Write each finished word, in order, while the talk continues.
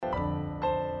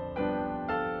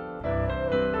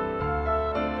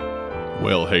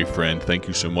Well, hey friend, thank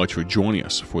you so much for joining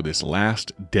us for this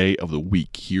last day of the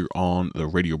week here on the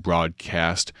radio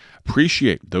broadcast.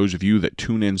 Appreciate those of you that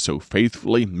tune in so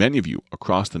faithfully, many of you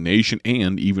across the nation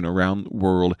and even around the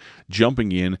world,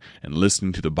 jumping in and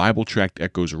listening to the Bible Tract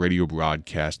Echoes radio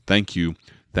broadcast. Thank you,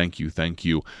 thank you, thank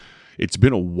you. It's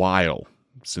been a while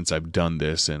since I've done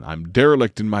this, and I'm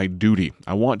derelict in my duty.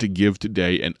 I want to give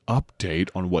today an update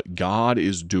on what God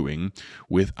is doing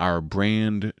with our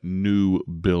brand new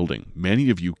building.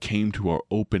 Many of you came to our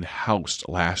open house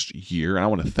last year, and I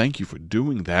want to thank you for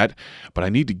doing that, but I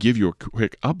need to give you a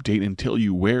quick update and tell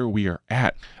you where we are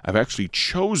at. I've actually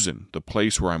chosen the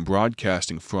place where I'm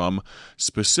broadcasting from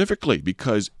specifically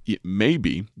because it may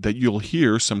be that you'll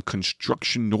hear some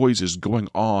construction noises going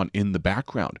on in the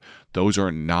background. Those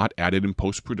are not added in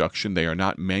post-production. They are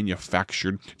not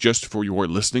manufactured just for your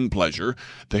listening pleasure.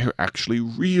 They are actually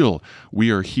real. We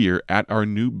are here at our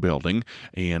new building,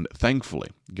 and thankfully,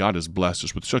 God has blessed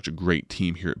us with such a great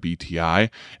team here at BTI,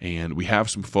 and we have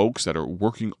some folks that are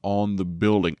working on the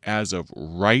building. As of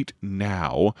right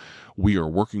now, we are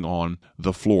working on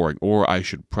the flooring, or I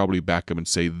should probably back up and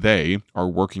say they are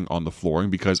working on the flooring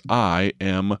because I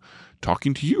am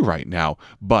talking to you right now.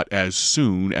 But as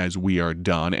soon as we are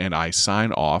done and I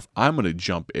sign off, I'm going to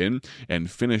jump in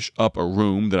and finish up a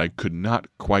room that I could not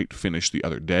quite finish the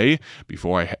other day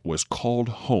before I was called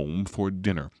home for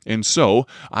dinner. And so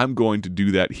I'm going to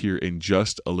do that here in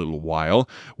just a little while.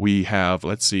 We have,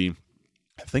 I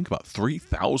think about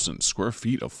 3,000 square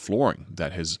feet of flooring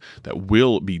that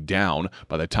will be down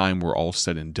by the time we're all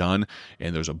said and done.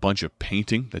 And there's a bunch of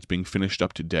painting that's being finished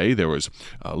up today. There was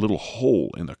a little hole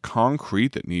in the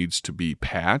concrete that needs to be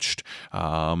patched.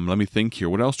 Let me think here.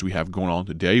 What else do we have going on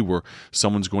today? Where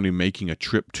someone's going to be making a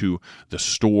trip to the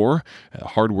store, a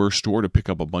hardware store, to pick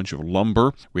up a bunch of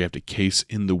lumber. We have to case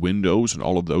in the windows and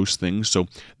all of those things. So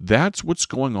that's what's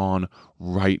going on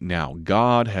right now.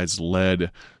 God has led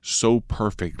so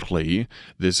perfectly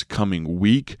this coming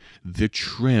week. The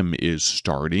trim is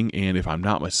starting, and if I'm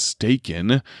not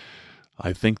mistaken,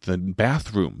 I think the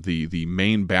bathroom, the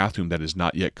main bathroom that is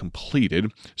not yet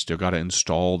completed, still got to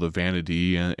install the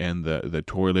vanity and the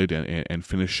toilet and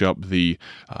finish up the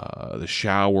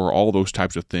shower, all those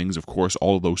types of things. Of course,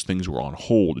 all of those things were on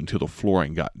hold until the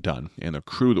flooring got done. And the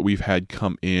crew that we've had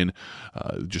come in,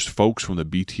 just folks from the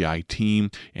BTI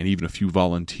team and even a few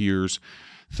volunteers,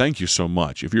 thank you so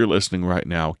much. If you're listening right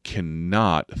now,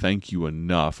 cannot thank you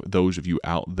enough, those of you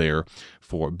out there,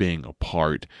 for being a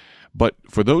part. But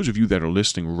for those of you that are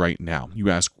listening right now, you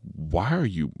ask, why are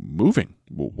you moving?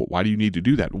 Why do you need to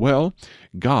do that? Well,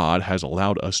 God has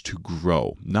allowed us to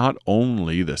grow, not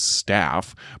only the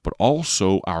staff, but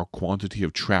also our quantity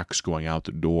of tracts going out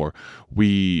the door.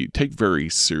 We take very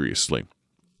seriously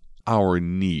our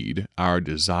need, our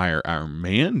desire, our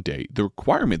mandate, the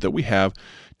requirement that we have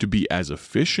to be as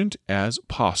efficient as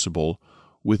possible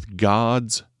with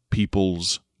God's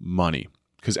people's money.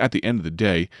 Because at the end of the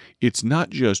day, it's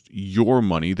not just your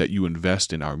money that you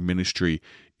invest in our ministry,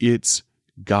 it's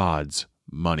God's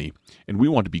money. And we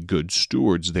want to be good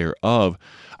stewards thereof.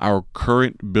 Our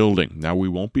current building, now we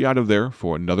won't be out of there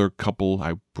for another couple,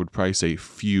 I would probably say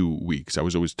few weeks. I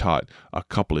was always taught a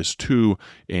couple is 2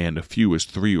 and a few is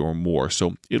 3 or more.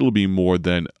 So it'll be more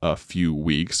than a few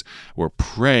weeks. We're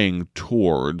praying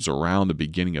towards around the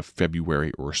beginning of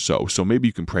February or so. So maybe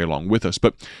you can pray along with us.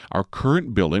 But our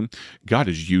current building, God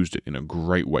has used it in a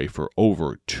great way for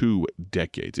over 2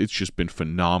 decades. It's just been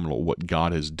phenomenal what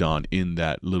God has done in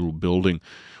that little building.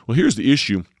 Well, here's the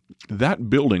issue. That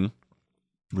building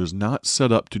was not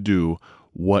set up to do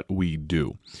what we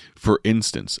do. For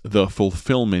instance, the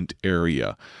fulfillment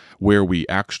area where we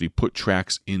actually put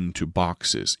tracts into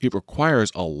boxes. It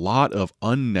requires a lot of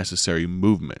unnecessary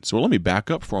movement. So let me back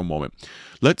up for a moment.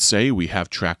 Let's say we have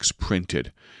tracts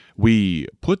printed. We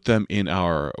put them in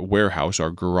our warehouse, our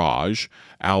garage,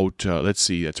 out,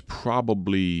 that's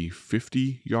probably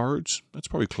 50 yards. That's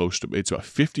probably close to, it's about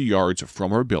 50 yards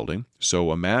from our building.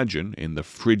 So imagine in the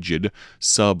frigid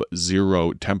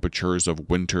sub-zero temperatures of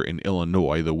winter in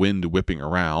Illinois, the wind whipping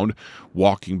around,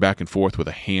 walking back and forth with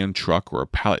a hand truck or a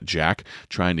pallet jack,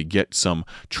 trying to get some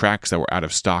tracks that were out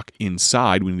of stock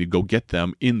inside. We need to go get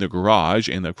them in the garage.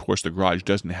 And of course, the garage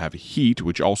doesn't have heat,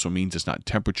 which also means it's not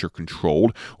temperature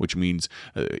controlled, which means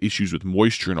issues with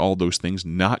moisture and all those things,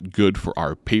 not good for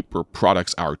our paper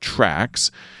products, our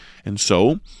tracks. And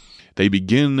so they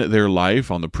begin their life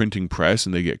on the printing press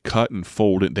and they get cut and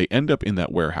folded. They end up in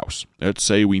that warehouse. Let's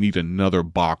say we need another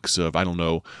box of, 01,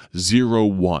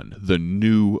 the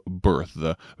new birth,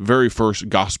 the very first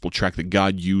gospel tract that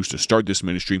God used to start this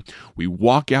ministry. We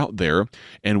walk out there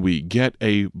and we get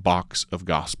a box of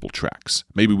gospel tracts.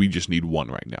 Maybe we just need one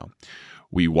right now.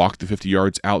 We walk the 50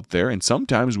 yards out there, and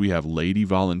sometimes we have lady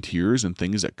volunteers and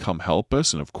things that come help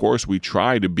us. And of course, we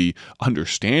try to be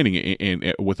understanding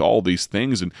and with all these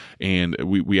things, and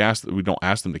we don't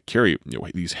ask them to carry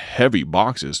these heavy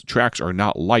boxes. Tracks are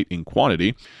not light in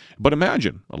quantity, but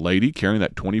imagine a lady carrying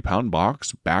that 20-pound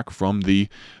box back from the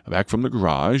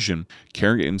garage and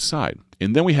carrying it inside.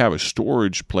 And then we have a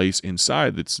storage place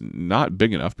inside that's not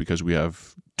big enough because we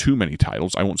have too many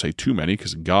titles. I won't say too many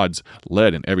because God's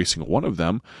led in every single one of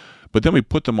them. But then we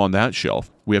put them on that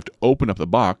shelf. We have to open up the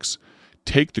box,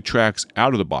 take the tracks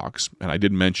out of the box. And I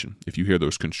did mention, if you hear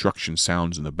those construction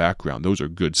sounds in the background, those are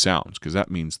good sounds because that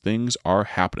means things are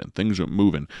happening, things are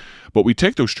moving. But we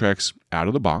take those tracks out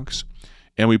of the box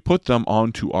and we put them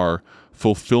onto our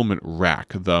fulfillment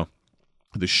rack, the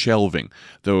shelving.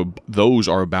 Those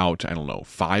are about,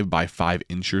 5 by 5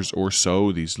 inches or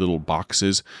so, these little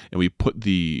boxes, and we put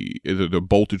they're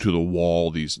bolted to the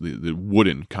wall, the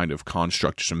wooden kind of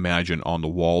construct. Just imagine on the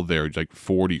wall there, like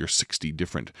 40 or 60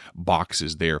 different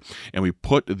boxes there, and we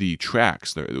put the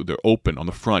tracks, they're open on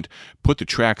the front, put the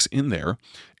tracks in there.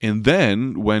 And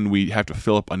then when we have to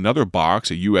fill up another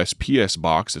box, a USPS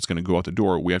box that's going to go out the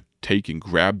door, we have to take and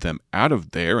grab them out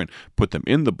of there and put them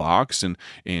in the box and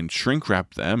shrink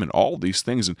wrap them and all these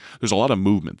things. And there's a lot of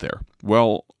movement there.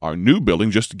 Well, our new building,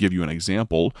 just to give you an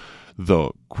example, the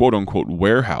quote-unquote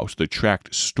warehouse, the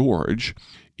tracked storage,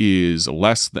 is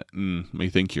less than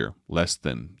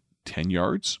 10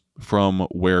 yards from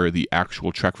where the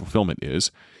actual track fulfillment is.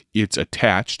 It's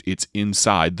attached, it's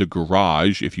inside the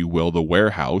garage, if you will, the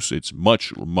warehouse. It's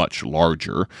much, much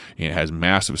larger, and it has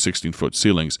massive 16-foot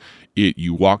ceilings.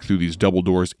 You walk through these double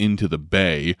doors into the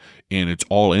bay, and it's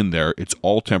all in there. It's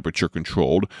all temperature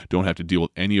controlled. Don't have to deal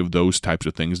with any of those types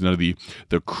of things. None of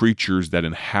the creatures that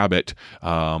inhabit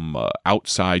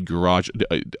outside garage,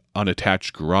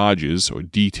 unattached garages, or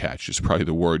detached is probably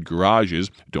the word,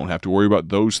 garages. Don't have to worry about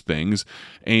those things.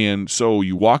 And so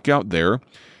you walk out there,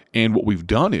 and what we've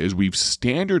done is we've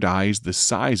standardized the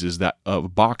sizes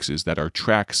of boxes that our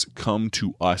tracks come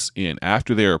to us in.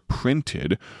 After they are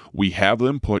printed, we have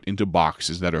them put into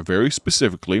boxes that are very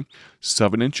specifically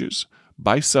 7 inches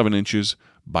by 7 inches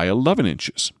by 11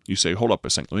 inches. You say, hold up a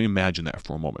second, let me imagine that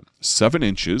for a moment. 7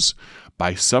 inches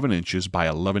by 7 inches by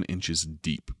 11 inches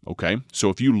deep, okay?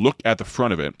 So if you look at the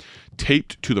front of it,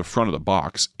 taped to the front of the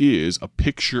box is a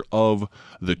picture of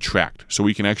the tract. So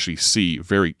we can actually see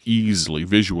very easily,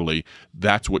 visually,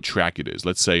 that's what track it is.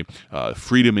 Let's say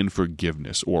freedom and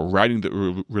forgiveness, or riding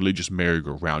the religious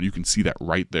merry-go-round. You can see that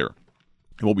right there.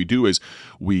 And what we do is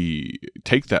we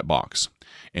take that box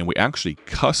and we actually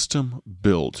custom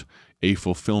build a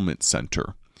fulfillment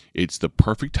center. It's the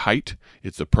perfect height,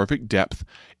 it's the perfect depth,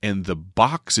 and the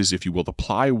boxes, if you will, the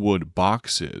plywood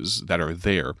boxes that are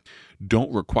there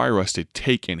don't require us to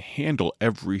take and handle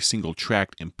every single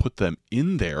tract and put them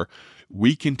in there.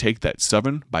 We can take that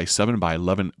 7 by 7 by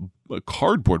 11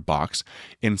 cardboard box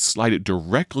and slide it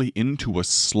directly into a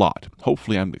slot.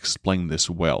 Hopefully I'm explaining this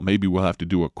well. Maybe we'll have to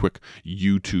do a quick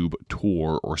YouTube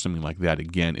tour or something like that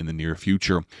again in the near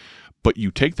future. But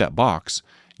you take that box,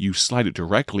 you slide it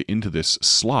directly into this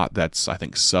slot that's, I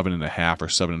think, 7.5 or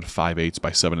 7 5/8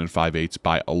 by 7 5/8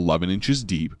 by 11 inches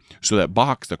deep. So that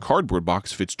box, the cardboard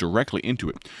box, fits directly into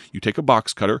it. You take a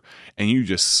box cutter and you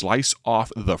just slice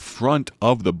off the front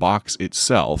of the box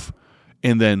itself,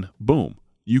 and then boom,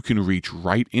 you can reach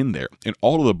right in there. And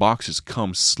all of the boxes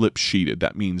come slip sheeted.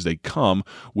 That means they come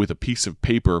with a piece of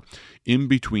paper in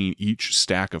between each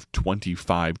stack of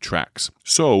 25 tracks.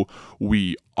 So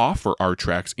we offer our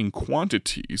tracks in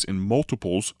quantities, in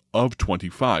multiples of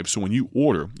 25. So when you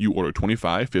order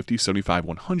 25, 50, 75,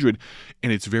 100,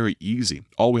 and it's very easy.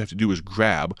 All we have to do is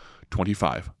grab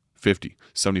 25, 50,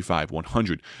 75,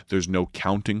 100. There's no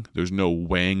counting. There's no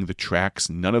weighing the tracks.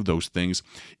 None of those things.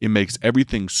 It makes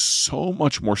everything so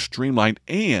much more streamlined,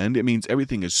 and it means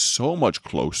everything is so much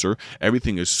closer.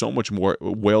 Everything is so much more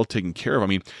well taken care of. I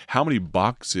mean, how many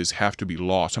boxes have to be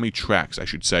lost? How many tracks, I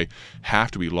should say,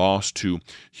 have to be lost to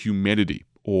humidity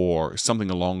or something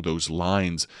along those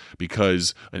lines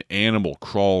because an animal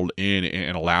crawled in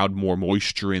and allowed more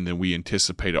moisture in than we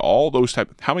anticipated? All those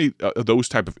how many of those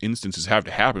type of instances have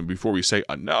to happen before we say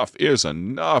enough is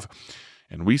enough?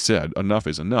 And we said enough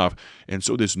is enough. And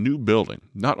so this new building,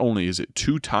 not only is it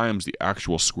 2 times the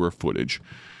actual square footage,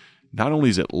 not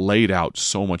only is it laid out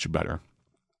so much better,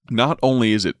 not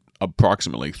only is it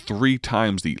approximately 3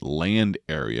 times the land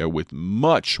area with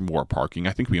much more parking.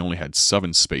 I think we only had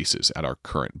 7 spaces at our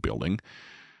current building.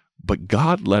 But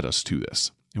God led us to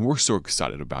this. And we're so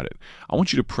excited about it. I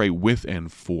want you to pray with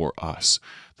and for us.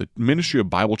 The ministry of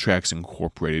Bible Tracts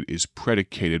Incorporated is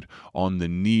predicated on the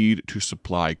need to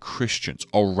supply Christians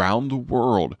around the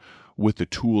world with the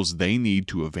tools they need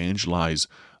to evangelize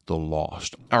the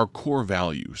lost. Our core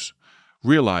values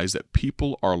realize that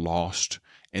people are lost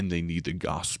and they need the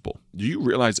gospel. Do you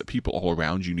realize that people all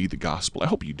around you need the gospel? I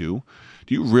hope you do.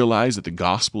 Do you realize that the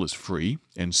gospel is free,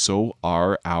 and so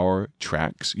are our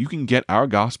tracts? You can get our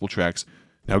gospel tracts.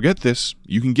 Now get this,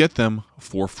 you can get them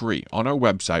for free on our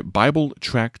website,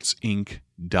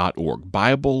 BibleTractsInc.org.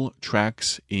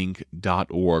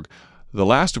 BibleTractsInc.org. The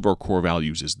last of our core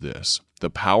values is this: the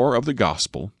power of the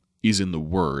gospel is in the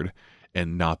word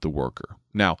and not the worker.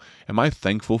 Now, am I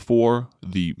thankful for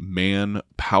the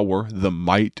manpower, the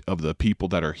might of the people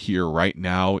that are here right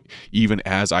now, even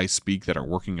as I speak, that are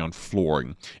working on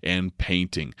flooring and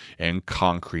painting and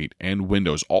concrete and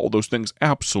windows, all those things?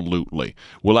 Absolutely.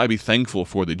 Will I be thankful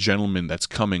for the gentleman that's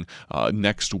coming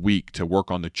next week to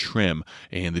work on the trim,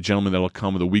 and the gentleman that will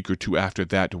come the week or two after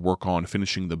that to work on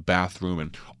finishing the bathroom,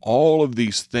 and all of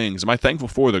these things? Am I thankful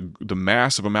for the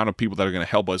massive amount of people that are going to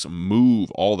help us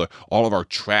move all of our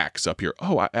tracks up here?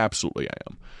 Oh, absolutely I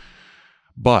am.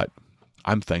 But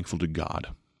I'm thankful to God.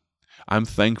 I'm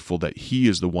thankful that He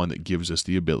is the one that gives us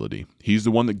the ability. He's the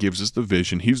one that gives us the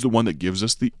vision. He's the one that gives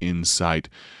us the insight.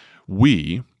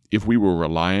 If we were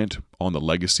reliant on the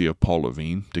legacy of Paul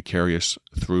Levine to carry us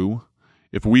through,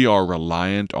 if we are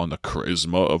reliant on the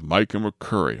charisma of Micah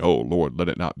McCurry, oh Lord, let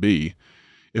it not be.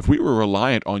 If we were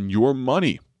reliant on your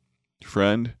money,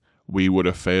 friend, we would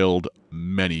have failed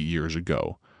many years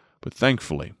ago. But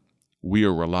thankfully, we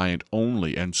are reliant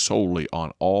only and solely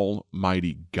on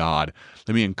Almighty God.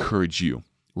 Let me encourage you,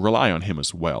 rely on Him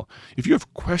as well. If you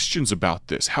have questions about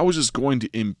this, how is this going to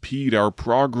impede our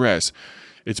progress?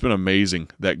 It's been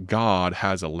amazing that God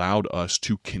has allowed us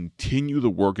to continue the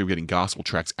work of getting gospel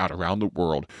tracts out around the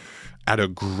world at a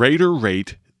greater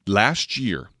rate last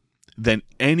year than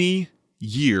any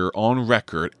year on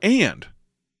record. And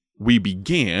we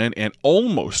began and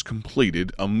almost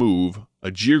completed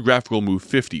a geographical move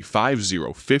 50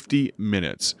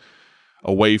 minutes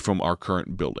away from our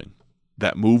current building.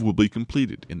 That move will be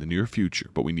completed in the near future,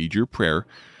 but we need your prayer,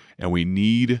 and we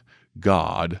need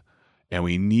God, and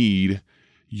we need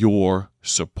your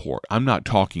support. I'm not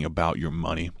talking about your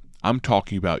money. I'm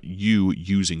talking about you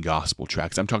using gospel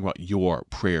tracts. I'm talking about your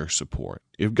prayer support.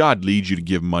 If God leads you to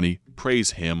give money,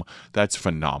 praise Him. That's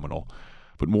phenomenal.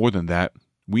 But more than that,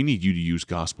 we need you to use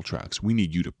gospel tracts. We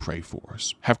need you to pray for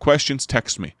us. Have questions?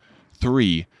 Text me.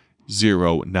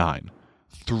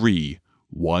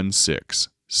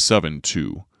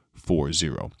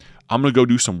 309-316-7240. I'm going to go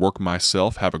do some work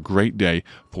myself. Have a great day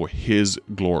for His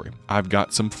glory. I've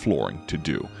got some flooring to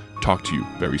do. Talk to you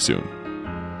very soon.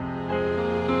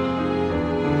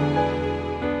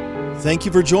 Thank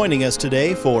you for joining us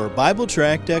today for Bible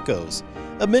Tract Echoes,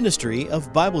 a ministry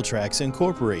of Bible Tracts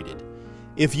Incorporated.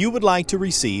 If you would like to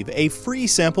receive a free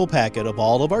sample packet of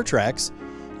all of our tracts,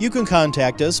 you can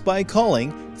contact us by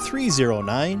calling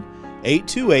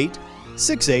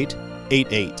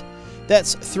 309-828-6888.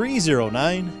 That's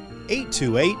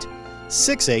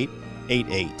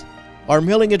 309-828-6888. Our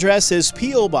mailing address is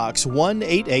P.O. Box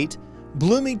 188,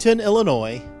 Bloomington,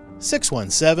 Illinois,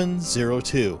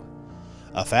 61702.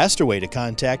 A faster way to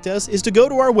contact us is to go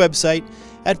to our website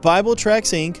at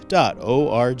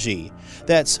BibleTractsInc.org.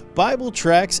 That's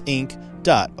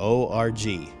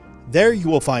BibleTractsInc.org. There you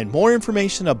will find more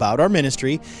information about our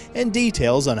ministry and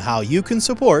details on how you can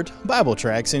support Bible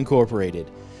Tracts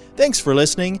Incorporated. Thanks for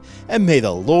listening, and may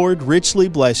the Lord richly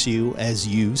bless you as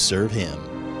you serve Him.